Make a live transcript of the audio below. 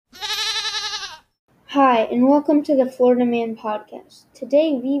Hi, and welcome to the Florida Man Podcast.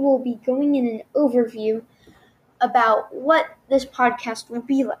 Today we will be going in an overview about what this podcast will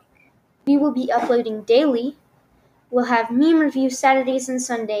be like. We will be uploading daily. We'll have meme reviews Saturdays and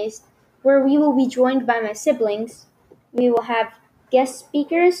Sundays, where we will be joined by my siblings. We will have guest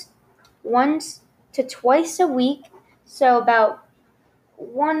speakers once to twice a week, so about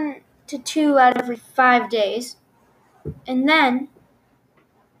 1 to 2 out of every 5 days. And then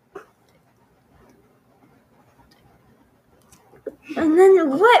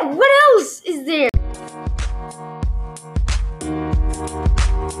what else is there?